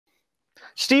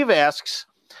Steve asks,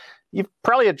 you've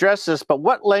probably addressed this, but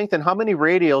what length and how many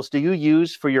radials do you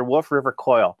use for your Wolf River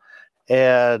Coil?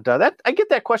 And I get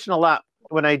that question a lot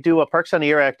when I do a Parks on the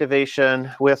Air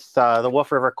activation with the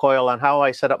Wolf River Coil on how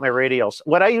I set up my radials.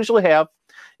 What I usually have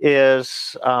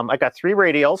is I got 3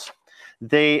 radials.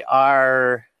 They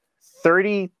are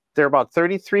they're about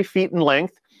 33 feet in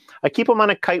length. I keep them on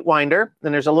a kite winder,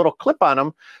 and there's a little clip on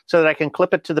them so that I can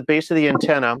clip it to the base of the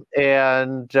antenna.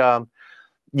 And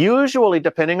usually,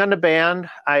 depending on the band,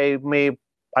 I may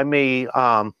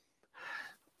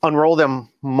unroll them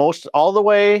all the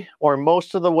way, or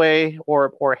most of the way,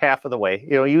 or half of the way.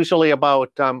 You know, usually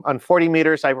about on 40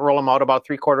 meters, I roll them out about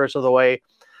 3/4 of the way.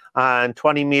 On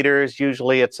 20 meters,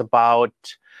 usually it's about,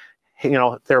 you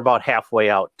know, they're about halfway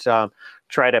out.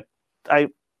 I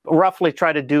roughly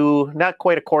try to do not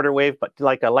quite a quarter wave, but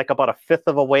like about a fifth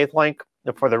of a wavelength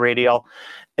for the radial.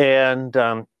 And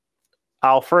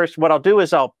what I'll do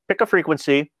is I'll pick a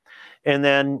frequency and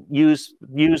then use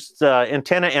the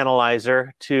antenna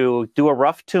analyzer to do a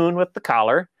rough tune with the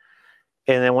collar.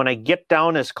 And then when I get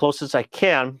down as close as I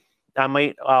can,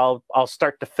 I'll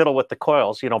start to fiddle with the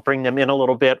coils, you know, bring them in a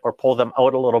little bit or pull them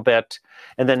out a little bit,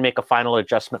 and then make a final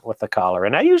adjustment with the collar.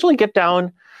 And I usually get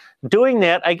down, doing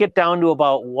that, I get down to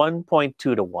about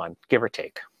 1.2 to 1, give or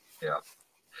take. Yeah.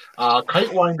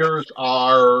 Kite winders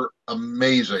are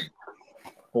amazing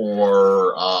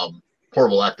for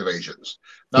portable activations.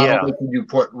 Not only can you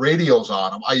put radials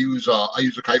on them, I use a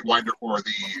kite winder for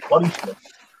the buddy stick,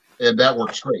 and that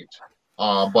works great.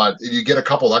 But if you get a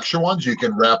couple extra ones, you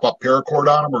can wrap up paracord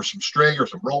on them or some string or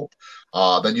some rope.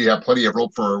 Then you have plenty of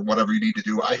rope for whatever you need to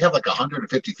do. I have like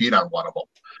 150 feet on one of them.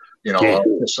 You know,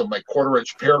 just some like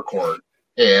 1/4-inch paracord,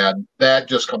 and that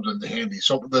just comes in handy.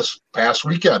 So this past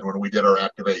weekend when we did our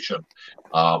activation,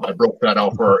 I broke that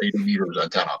out for our 80 meters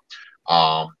antenna.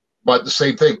 But the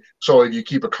same thing. So if you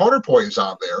keep a counterpoise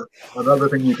on there, another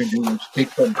thing you can do is take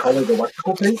some colored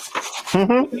electrical tape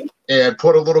and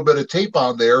put a little bit of tape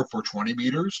on there for 20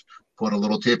 meters, put a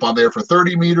little tape on there for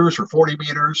 30 meters or 40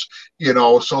 meters, you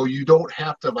know, so you don't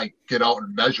have to like get out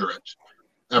and measure it.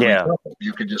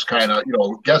 You can just kind of, you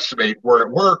know, guesstimate where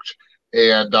it worked.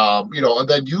 And, you know, and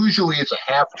then usually it's a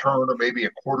half turn or maybe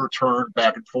a quarter turn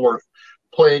back and forth,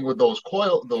 playing with those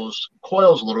coils a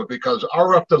little bit, because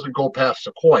RF doesn't go past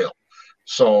the coil.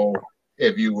 So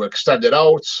if you extend it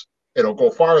out, it'll go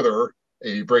farther.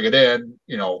 And you bring it in,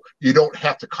 you know, you don't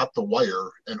have to cut the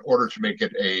wire in order to make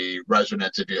it a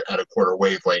resonance if you're at a quarter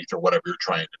wavelength or whatever you're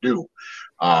trying to do.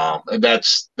 And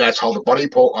that's how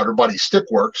the buddy stick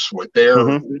works with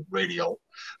their radial.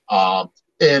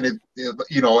 And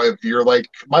you know, if you're like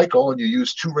Michael and you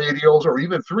use 2 radials or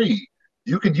even 3,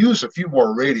 you can use a few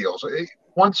more radials.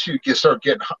 Once you start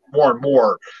getting more and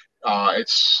more,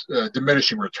 it's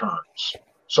diminishing returns.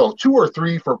 So 2 or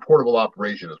 3 for portable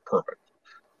operation is perfect.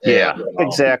 Yeah,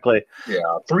 exactly. Yeah,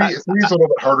 3 is a little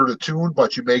bit harder to tune,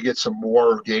 but you may get some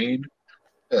more gain.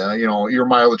 You know, your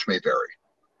mileage may vary.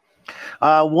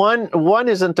 One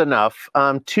isn't enough.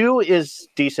 2 is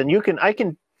decent.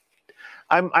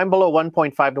 I'm below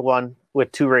 1.5 to 1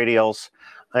 with 2 radials,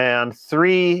 and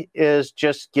 3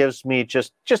 gives me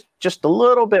just a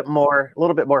little bit more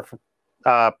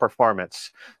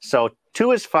performance. So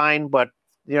 2 is fine, but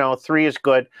you know, 3 is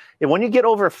good. And when you get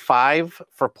over 5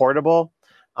 for portable,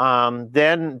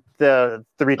 then the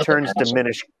returns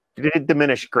diminish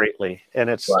greatly, and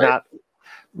it's not,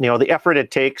 you know, the effort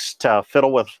it takes to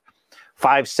fiddle with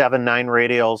 5, 7, 9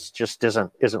 radials just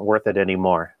isn't worth it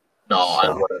anymore. No,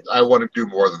 so. I wouldn't do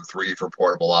more than 3 for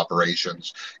portable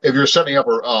operations. If you're setting up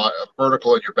a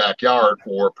vertical in your backyard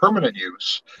for permanent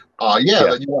use, then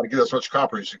you want to get as much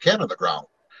copper as you can on the ground.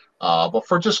 But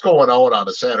for just going out on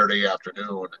a Saturday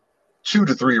afternoon, 2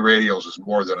 to 3 radials is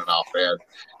more than enough. And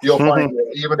you'll find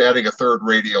that even adding a 3rd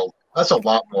radial, that's a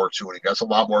lot more tuning. That's a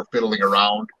lot more fiddling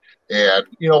around. And,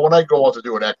 you know, when I go out to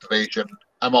do an activation,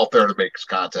 I'm out there to make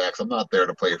contacts. I'm not there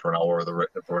to play for an hour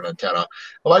for an antenna.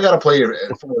 Well, I got to play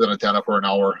for an antenna for an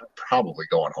hour, I'm probably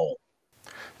going home.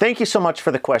 Thank you so much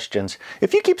for the questions.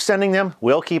 If you keep sending them,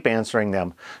 we'll keep answering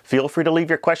them. Feel free to leave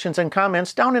your questions and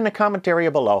comments down in the comment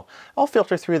area below. I'll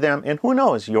filter through them, and who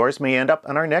knows, yours may end up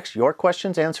on our next Your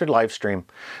Questions Answered live stream.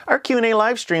 Our Q&A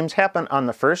live streams happen on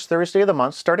the first Thursday of the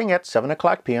month, starting at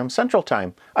 7:00 p.m. Central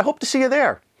Time. I hope to see you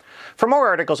there. For more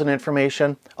articles and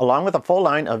information, along with a full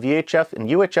line of VHF and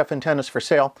UHF antennas for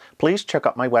sale, please check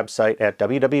out my website at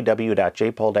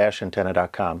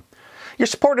www.jpol-antenna.com. Your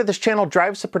support of this channel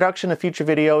drives the production of future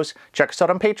videos. Check us out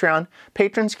on Patreon.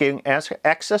 Patrons gain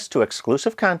access to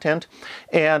exclusive content,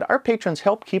 and our patrons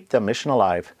help keep the mission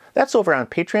alive. That's over on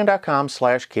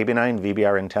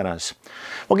patreon.com/KB9VBR antennas.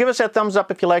 Well, give us that thumbs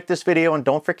up if you like this video, and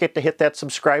don't forget to hit that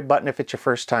subscribe button if it's your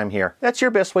first time here. That's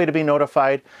your best way to be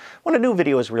notified when a new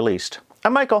video is released.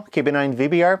 I'm Michael,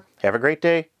 KB9VBR. Have a great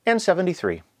day, and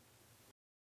 73.